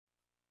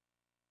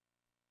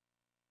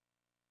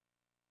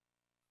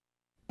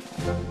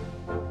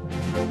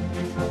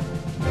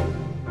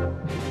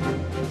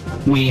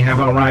We have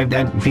arrived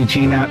at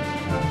Vicina.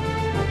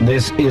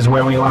 This is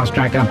where we lost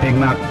track of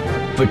Pignut.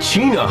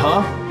 Vicina,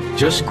 huh?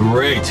 Just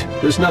great.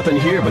 There's nothing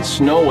here but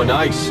snow and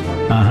ice.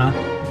 Uh-huh.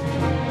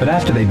 But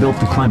after they built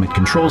the Climate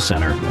Control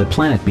Center, the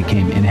planet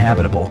became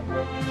inhabitable.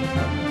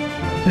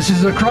 This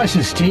is a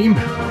crisis, team.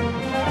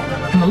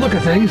 From the look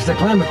of things, the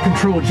climate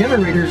control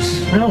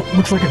generators, well,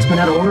 looks like it's been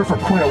out of order for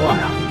quite a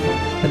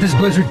while. If this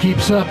blizzard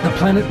keeps up, the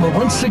planet will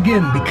once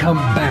again become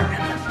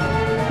barren.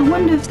 I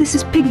wonder if this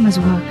is Pigma's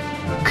work.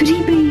 Could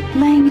he be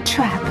laying a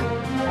trap?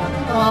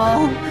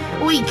 Oh,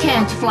 we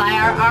can't fly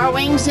our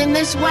R-Wings in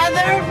this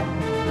weather.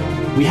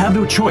 We have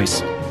no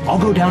choice. I'll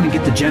go down and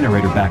get the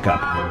generator back up.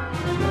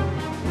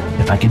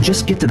 If I can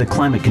just get to the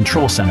Climate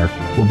Control Center,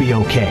 we'll be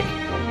okay.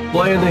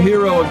 Playing the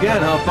hero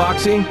again, huh,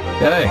 Foxy?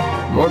 Hey,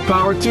 more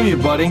power to you,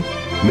 buddy.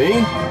 Me?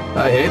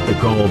 I hate the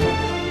cold.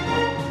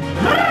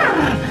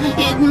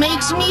 It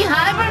makes me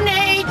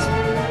hibernate.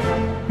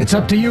 It's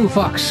up to you,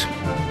 Fox.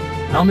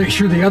 I'll make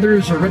sure the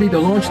others are ready to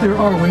launch their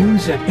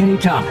R-Wings at any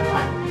time.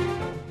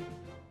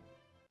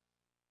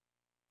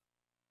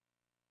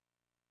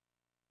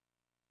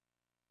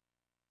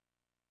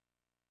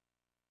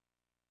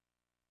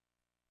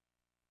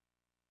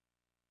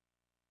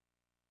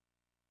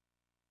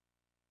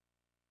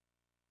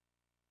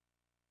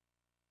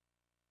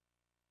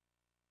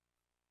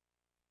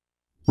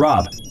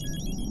 Rob,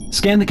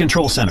 scan the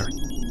control center.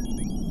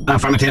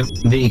 Affirmative.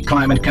 The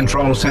Climate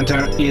Control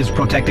Center is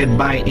protected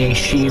by a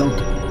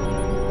shield.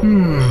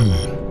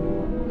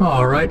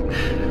 All right.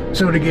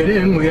 So to get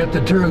in, we have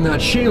to turn that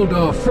shield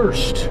off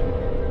first.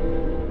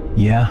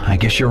 Yeah, I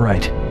guess you're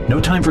right. No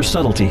time for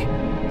subtlety.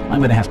 I'm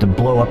gonna have to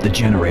blow up the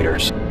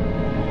generators.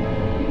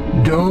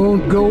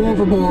 Don't go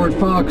overboard,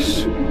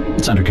 Fox.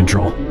 It's under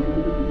control.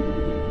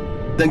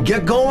 Then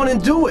get going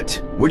and do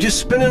it. We're just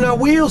spinning our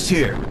wheels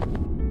here.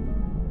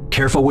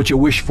 Careful what you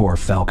wish for,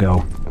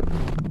 Falco.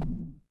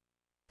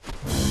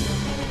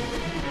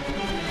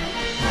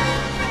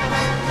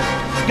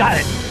 Got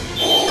it!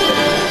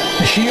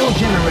 The shield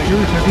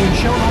generators are being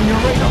shown on your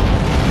radar.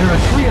 There are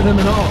 3 of them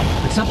in all.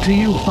 It's up to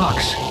you,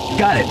 Fox.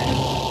 Got it.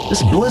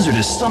 This blizzard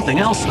is something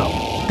else, though.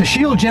 The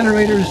shield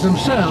generators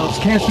themselves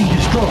can't be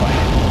destroyed.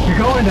 You're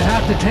going to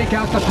have to take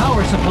out the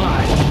power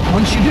supply.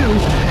 Once you do,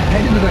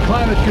 head into the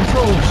Climate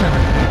Control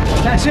Center.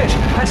 That's it.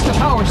 That's the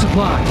power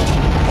supply.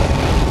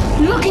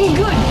 Looking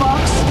good,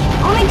 Fox.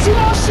 Only 2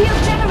 more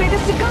shield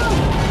generators to go.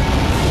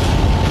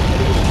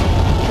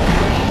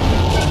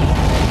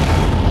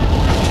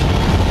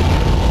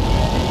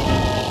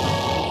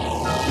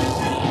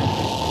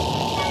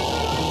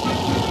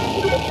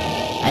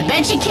 I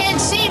bet you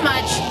can't see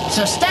much,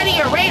 so study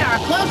your radar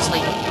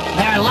closely.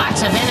 There are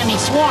lots of enemy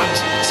swarms,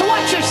 so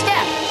watch your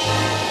step.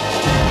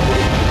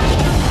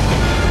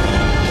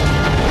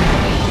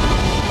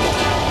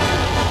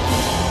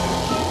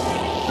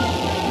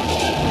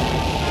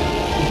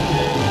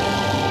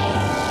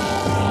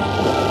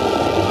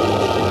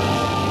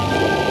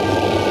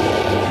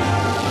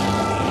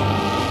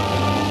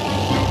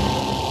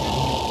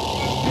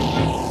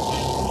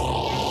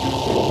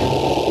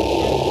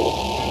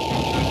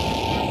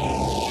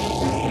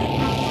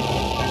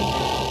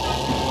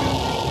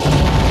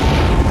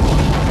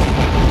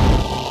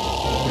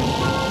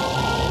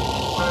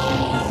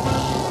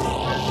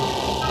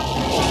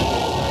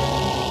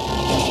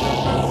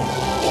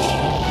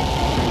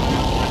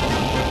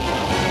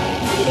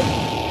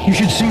 You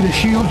should see the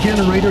shield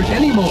generators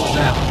any moment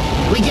now.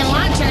 We can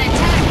launch an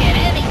attack at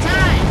any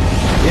time.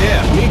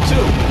 Yeah, me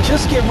too.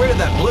 Just get rid of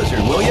that blizzard,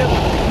 will ya?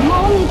 You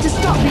all need to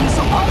stop being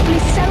so awfully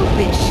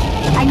selfish.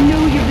 I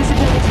know your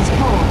visibility's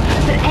poor,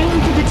 but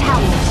aim for the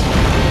towers.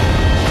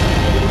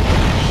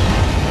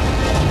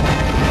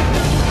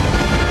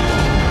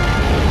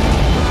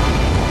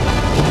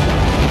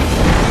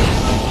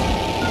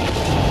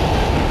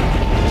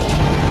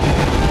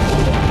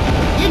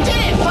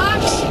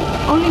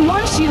 Only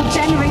 1 shield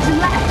generator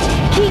left.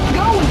 Keep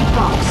going,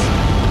 Fox.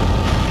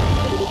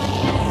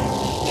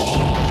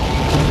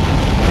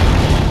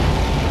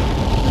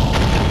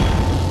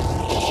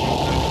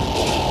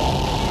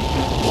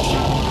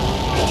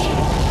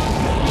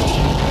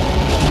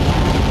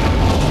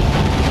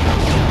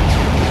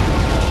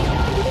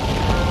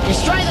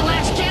 Destroy the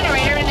last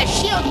generator and the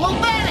shield will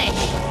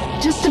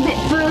vanish. Just a bit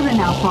further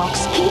now,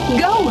 Fox.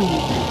 Keep going.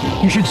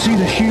 You should see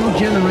the shield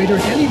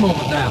generators any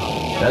moment now.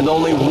 And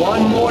only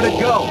 1 more to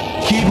go.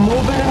 Keep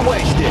moving and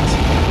waste it.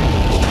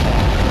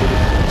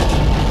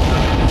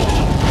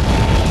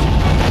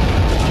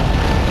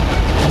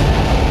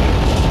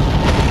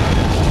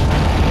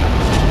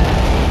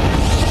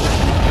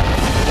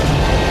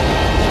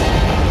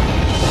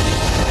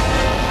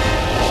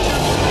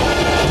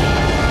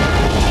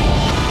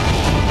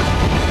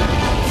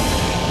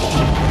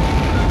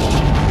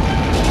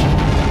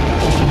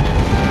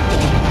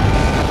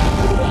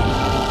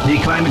 The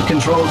Climate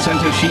Control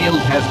Center shield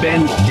has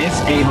been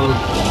disabled.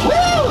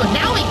 Woo!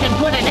 Now we can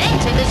put an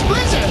end to this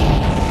blizzard.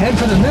 Head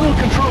for the middle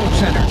control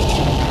center.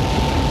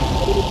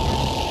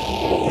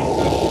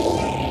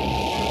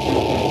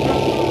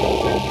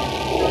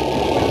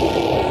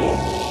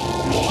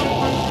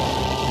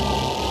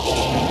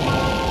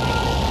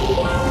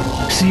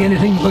 see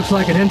anything that looks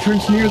like an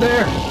entrance near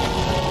there?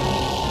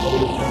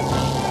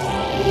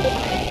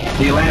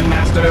 The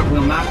Landmaster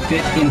will not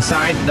fit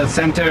inside the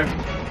center.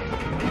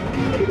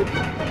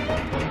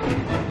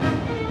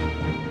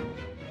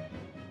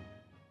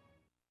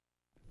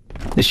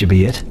 This should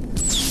be it.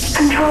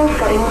 Control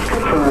settings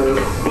confirmed.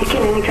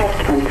 Beginning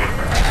adjustments.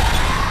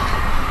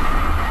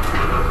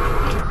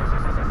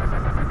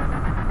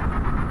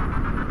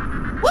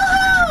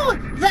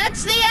 Woohoo!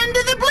 That's the end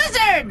of the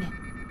blizzard!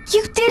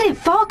 You did it,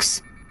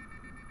 Fox!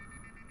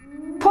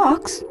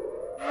 Fox?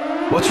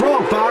 What's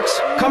wrong,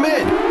 Fox? Come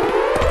in!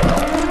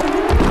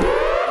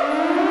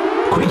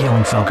 Quit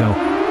yelling, Falco.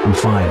 I'm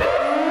fine.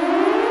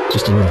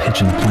 Just a little hitch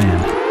in the plan.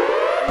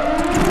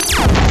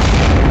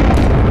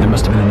 There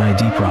must have been an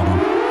ID problem.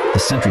 The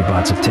sentry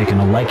bots have taken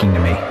a liking to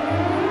me.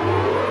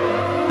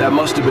 That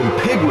must have been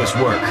Pigma's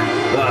work.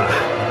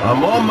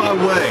 I'm on my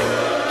way.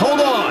 Hold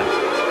on!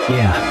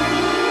 Yeah.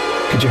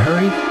 Could you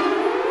hurry?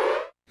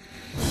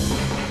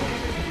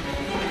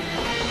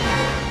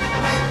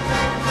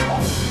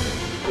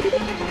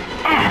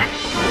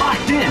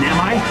 Locked in, am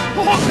I?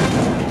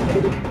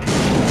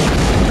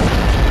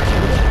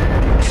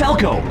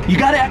 Falco, you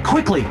gotta act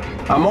quickly.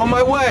 I'm on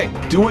my way.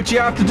 Do what you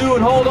have to do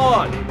and hold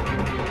on.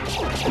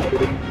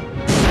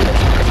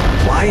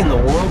 Why in the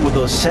world would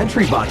those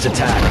sentry bots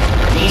attack?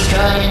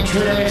 Destroy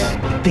intruders.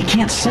 They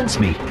can't sense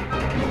me.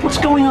 What's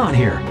going on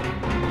here?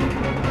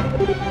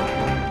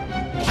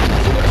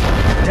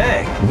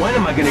 Dang, when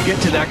am I gonna get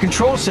to that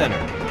control center?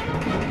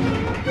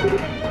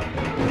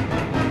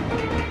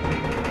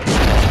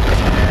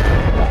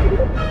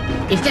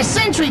 If the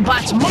sentry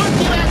bots mark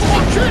you as an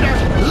intruder,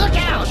 look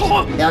out!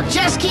 They'll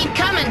just keep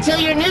coming till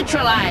you're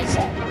neutralized.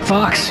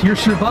 Fox, your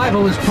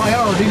survival is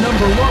priority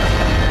number one.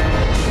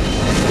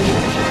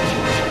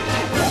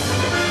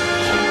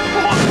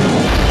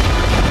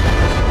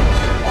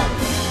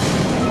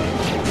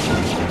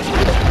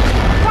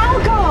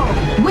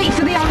 Falco! Wait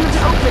for the armor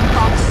to open,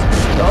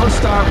 Fox. Don't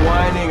start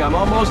whining, I'm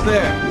almost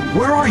there.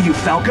 Where are you,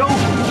 Falco?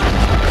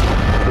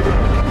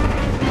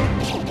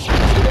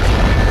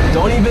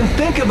 Don't even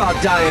think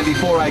about dying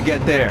before I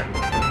get there.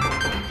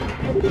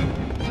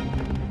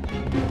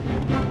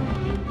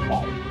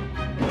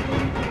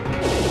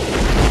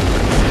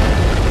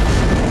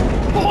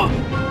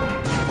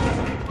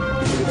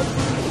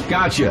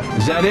 Gotcha.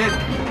 Is that it?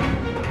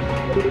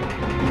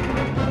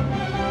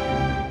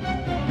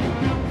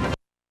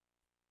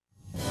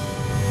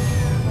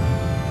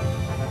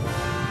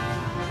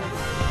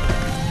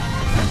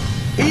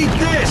 Eat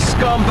this,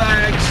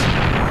 scumbags!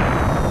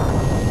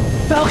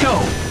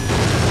 Falco!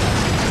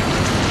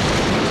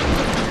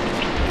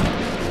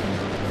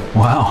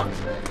 Wow,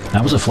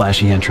 that was a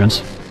flashy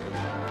entrance.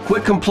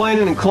 Quit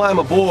complaining and climb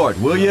aboard,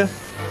 will you?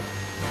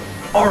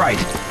 All right.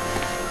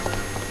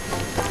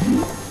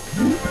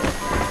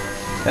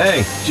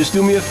 Hey, just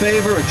do me a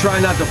favor and try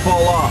not to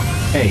fall off.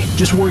 Hey,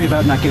 just worry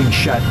about not getting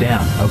shot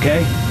down,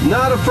 okay?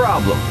 Not a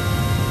problem.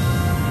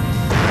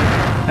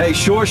 Hey,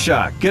 Sure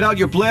Shot, get out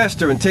your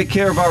blaster and take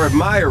care of our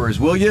admirers,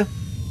 will you?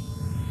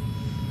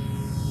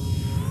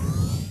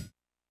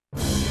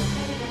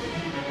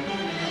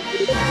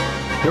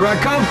 Here I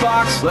come,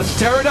 Fox. Let's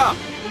tear it up.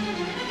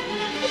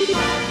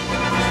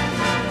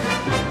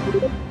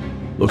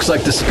 Looks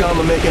like the scum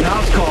are making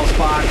house calls,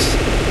 Fox.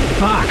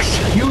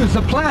 Fox, use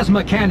the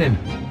plasma cannon.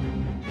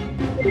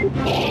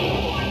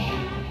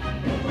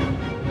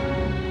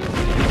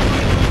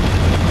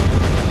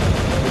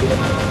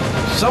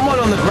 Someone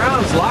on the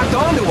ground's locked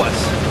onto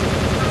us.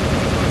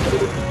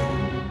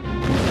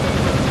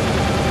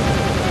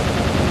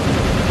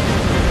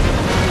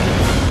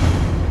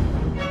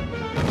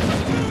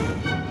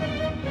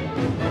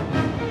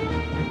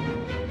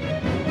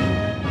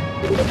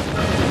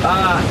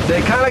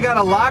 They kind of got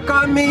a lock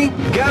on me?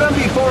 Get them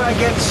before I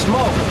get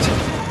smoked.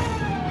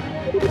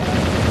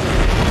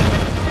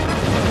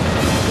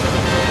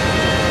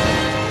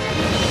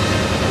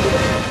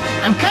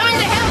 I'm coming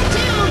to help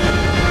too!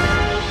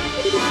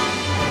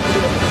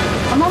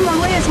 I'm on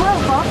my way as well,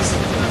 Fox.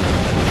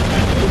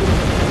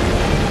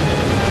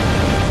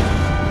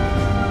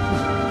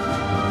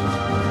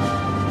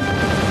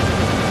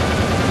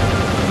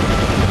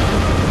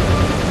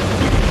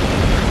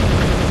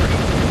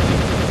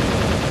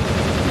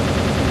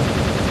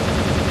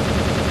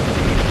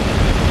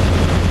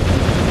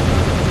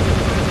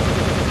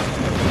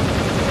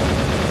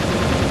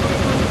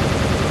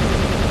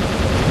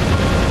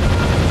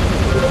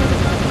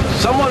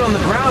 Someone on the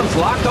ground's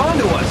locked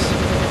onto us.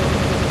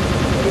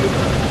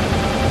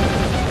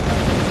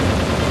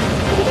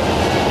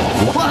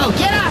 Whoa,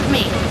 get off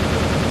me!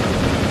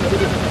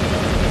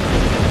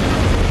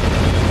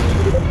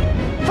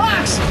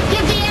 Fox,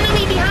 get the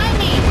enemy behind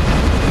me!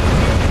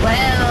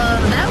 Well,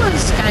 that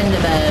was kind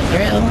of a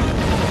drill.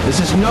 This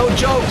is no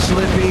joke,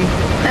 Slippy.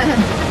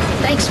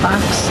 Thanks,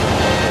 Fox.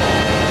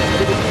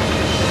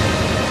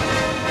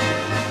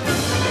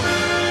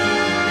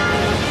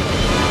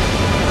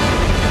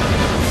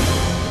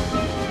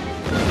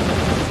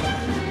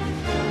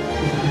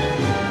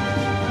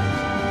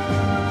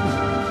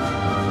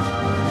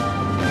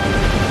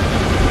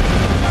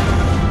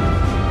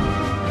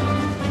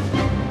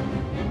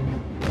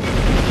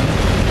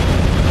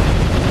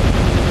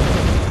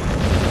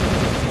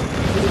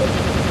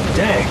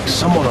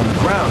 Someone on the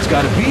ground's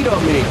got a beat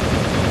on me.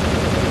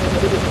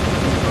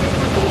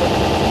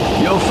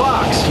 Yo,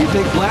 Fox, you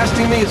think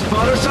blasting me is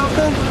fun or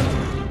something?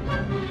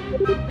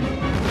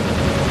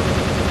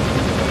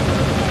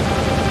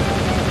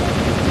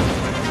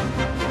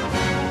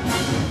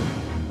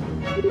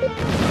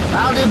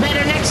 I'll do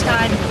better next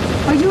time.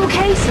 Are you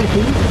okay,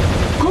 Slippy?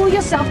 Pull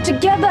yourself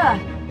together!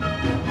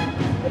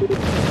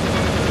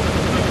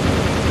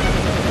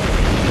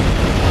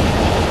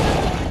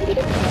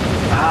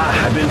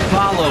 Ah, I've been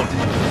followed.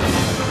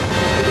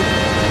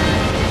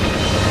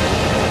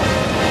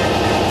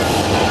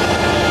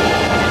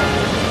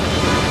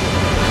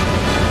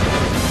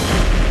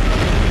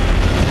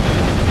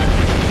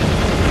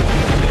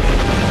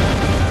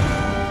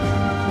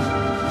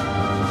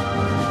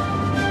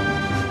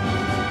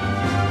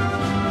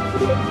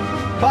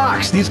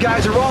 Fox, these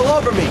guys are all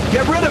over me.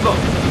 Get rid of them.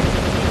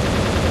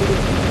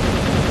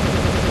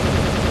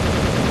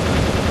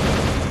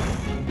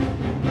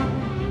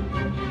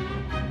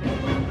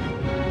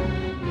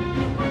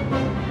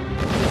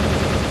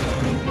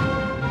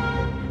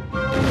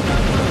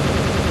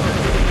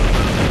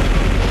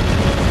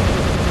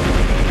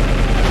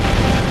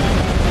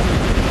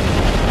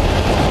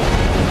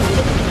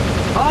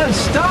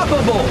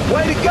 Unstoppable!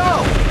 Way to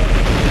go!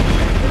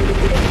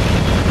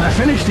 I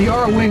finished the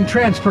R-Wing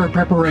transfer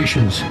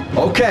preparations.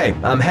 Okay,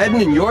 I'm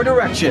heading in your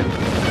direction.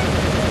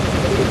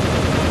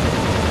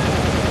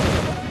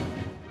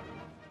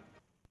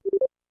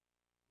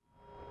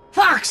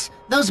 Fox,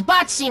 those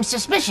bots seem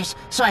suspicious,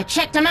 so I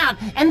checked them out,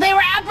 and they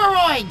were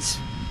Aporoids!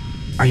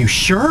 Are you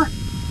sure?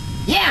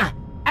 Yeah,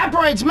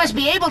 Aporoids must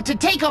be able to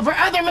take over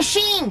other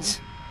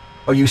machines!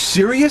 Are you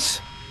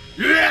serious?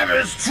 Yeah,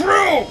 it's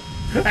true!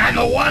 And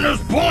the one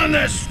who's pulling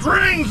their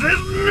strings is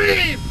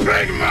me,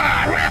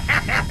 Pigma!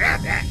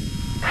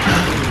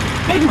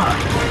 Pigma!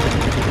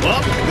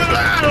 Up the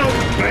ladder,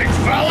 big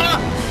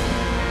fella!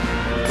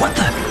 What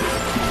the?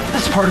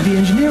 That's part of the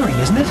engineering,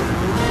 isn't it?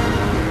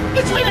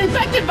 It's been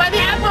infected by the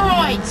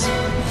Aporoids!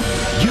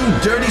 You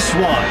dirty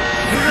swine!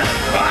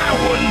 I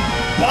wouldn't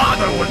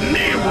bother with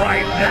me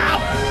right now!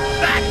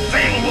 That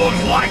thing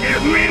looks like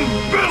it means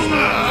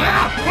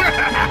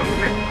business!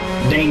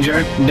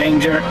 Danger,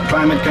 danger.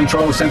 Climate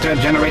Control Center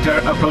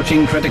generator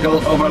approaching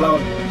critical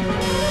overload.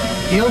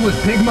 Deal with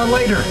Pigma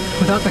later.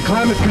 Without the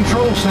Climate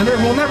Control Center,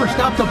 we'll never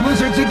stop the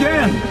blizzards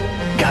again.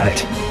 Got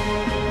it.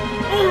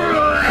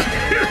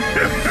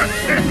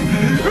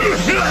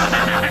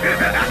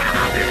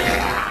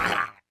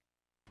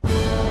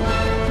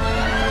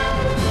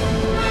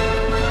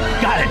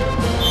 Got it.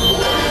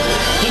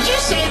 Did you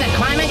say the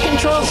Climate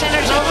Control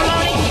Center's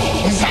overloading?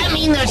 Does that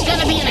mean there's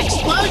gonna be an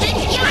explosion?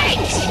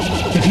 Yikes!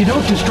 If you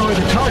don't destroy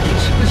the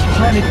targets, this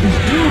planet is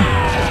doomed.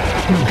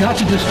 You've got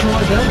to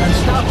destroy them and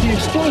stop the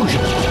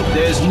explosion.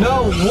 There's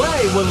no way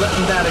we're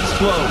letting that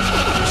explode.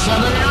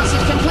 Shield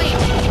analysis complete.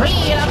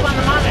 Bringing it up on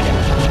the monitor.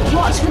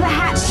 Watch for the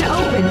hatch to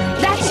open.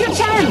 That's your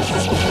chance.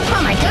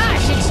 Oh my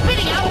gosh, it's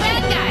spitting out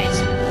bad guys!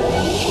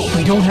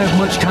 We don't have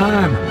much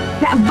time.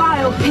 That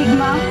vile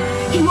Pigma.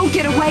 He won't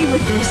get away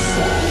with this.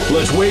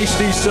 Let's waste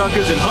these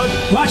suckers and hunt.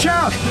 Watch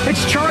out!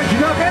 It's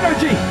charging up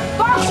energy!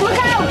 Fox, look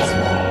out!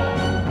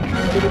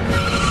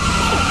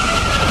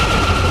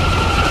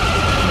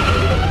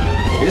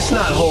 It's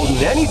not holding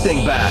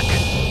anything back.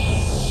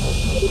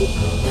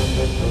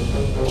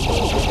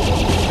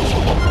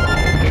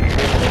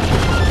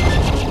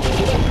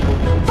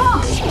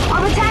 Fox,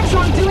 our attacks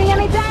aren't doing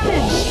any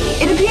damage.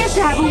 It appears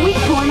to have a weak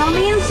point on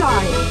the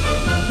inside.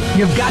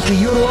 You've got to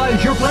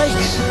utilize your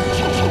brakes.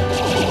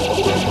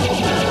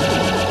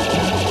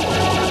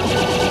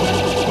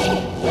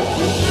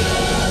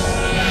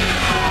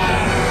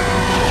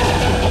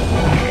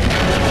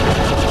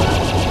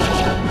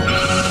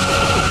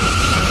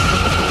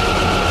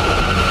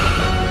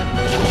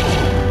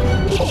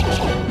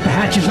 The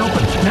hatch is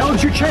open.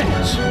 Now's your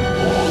chance.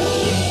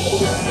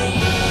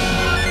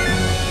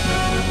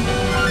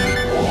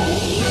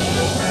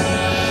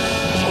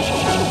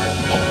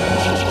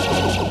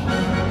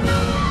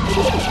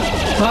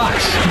 Fox,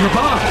 your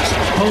bombs.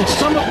 Hold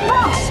some of...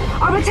 Fox,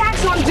 our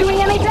attacks aren't doing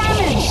any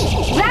damage.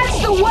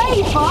 That's the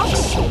way,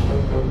 Fox.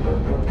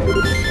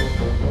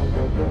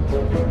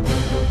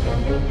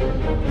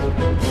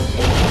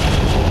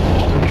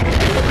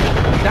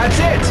 That's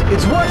it!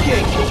 It's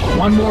working!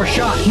 One more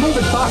shot. Move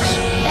it, Fox.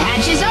 The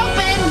hatch is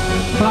open!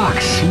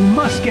 Fox, you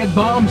must get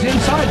bombs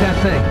inside that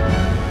thing.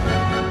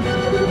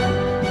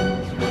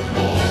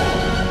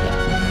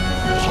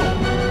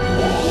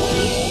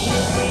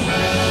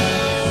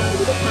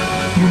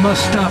 You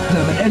must stop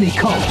them at any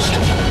cost.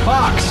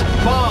 Fox,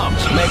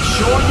 bombs! Make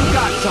sure you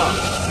got some!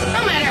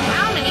 No matter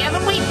how many of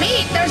them we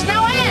beat, there's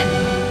no end!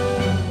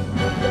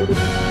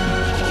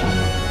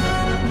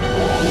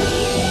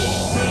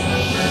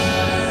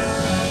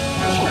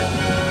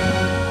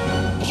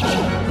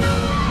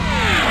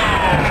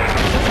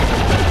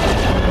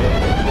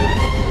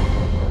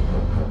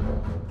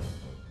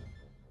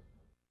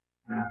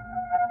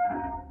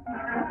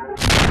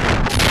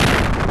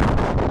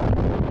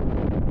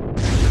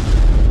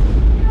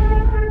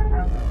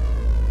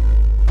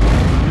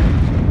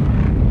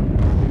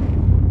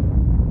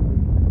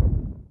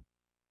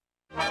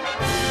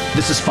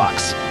 is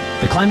Fox.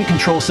 The Climate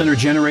Control Center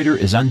generator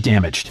is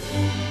undamaged.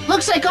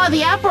 Looks like all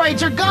the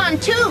asteroids are gone,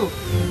 too.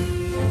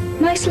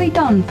 Nicely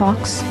done,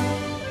 Fox.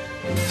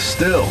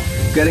 Still,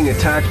 getting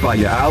attacked by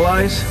your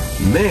allies?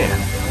 Man,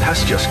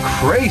 that's just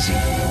crazy.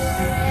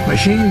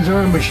 Machines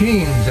are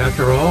machines,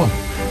 after all.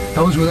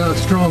 Those without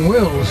strong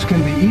wills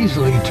can be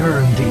easily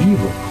turned to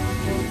evil.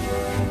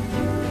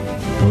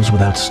 Those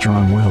without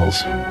strong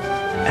wills.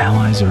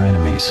 Allies or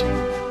enemies?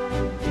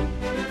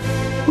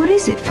 What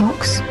is it,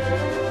 Fox?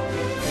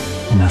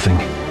 Nothing.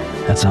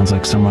 That sounds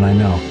like someone I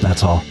know,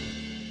 that's all.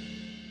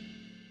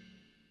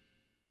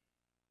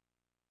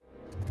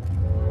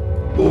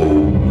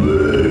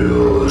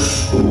 Obey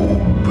us,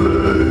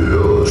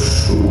 obey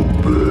us,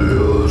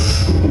 obey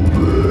us,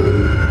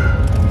 obey.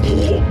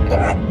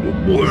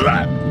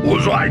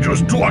 Was I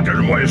just talking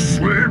in my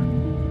sleep?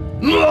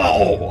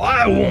 No,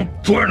 I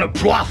won't turn a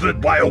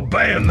profit by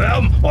obeying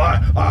them.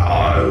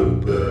 I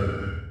obey.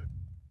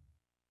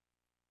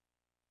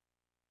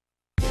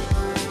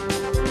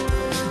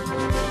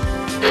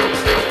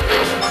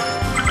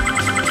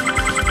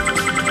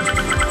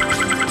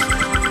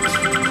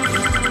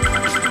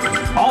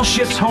 All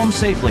ships home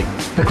safely.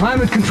 The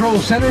Climate Control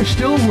Center's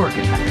still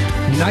working.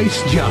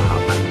 Nice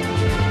job.